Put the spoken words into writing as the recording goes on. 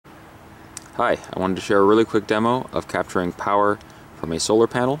Hi, I wanted to share a really quick demo of capturing power from a solar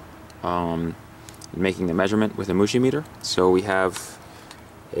panel, and making the measurement with a Mushimeter. So we have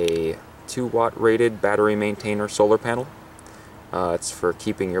a 2-watt rated battery maintainer solar panel. It's for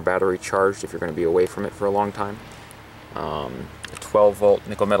keeping your battery charged if you're going to be away from it for a long time. A 12-volt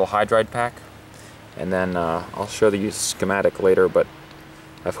nickel metal hydride pack, and then I'll show the schematic later, but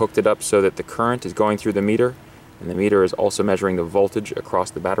I've hooked it up so that the current is going through the meter, and the meter is also measuring the voltage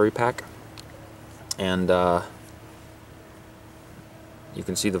across the battery pack. And you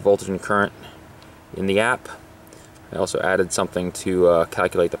can see the voltage and current in the app. I also added something to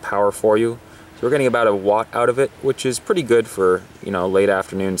calculate the power for you. So we're getting about a watt out of it, which is pretty good for, late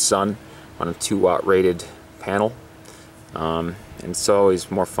afternoon sun on a 2-watt rated panel. And it's always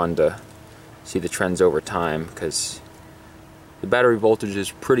more fun to see the trends over time because the battery voltage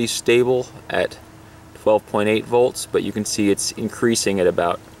is pretty stable at 12.8 volts, but you can see it's increasing at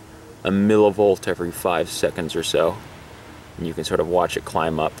about a millivolt every 5 seconds or so, and you can sort of watch it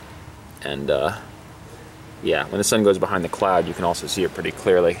climb up. And yeah, when the sun goes behind the cloud, you can also see it pretty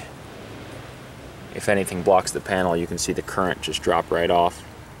clearly. If anything blocks the panel, you can see the current just drop right off.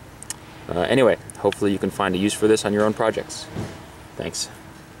 Anyway, hopefully you can find a use for this on your own projects. Thanks.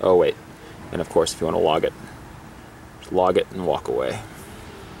 Oh wait, and of course if you want to log it, just log it and walk away.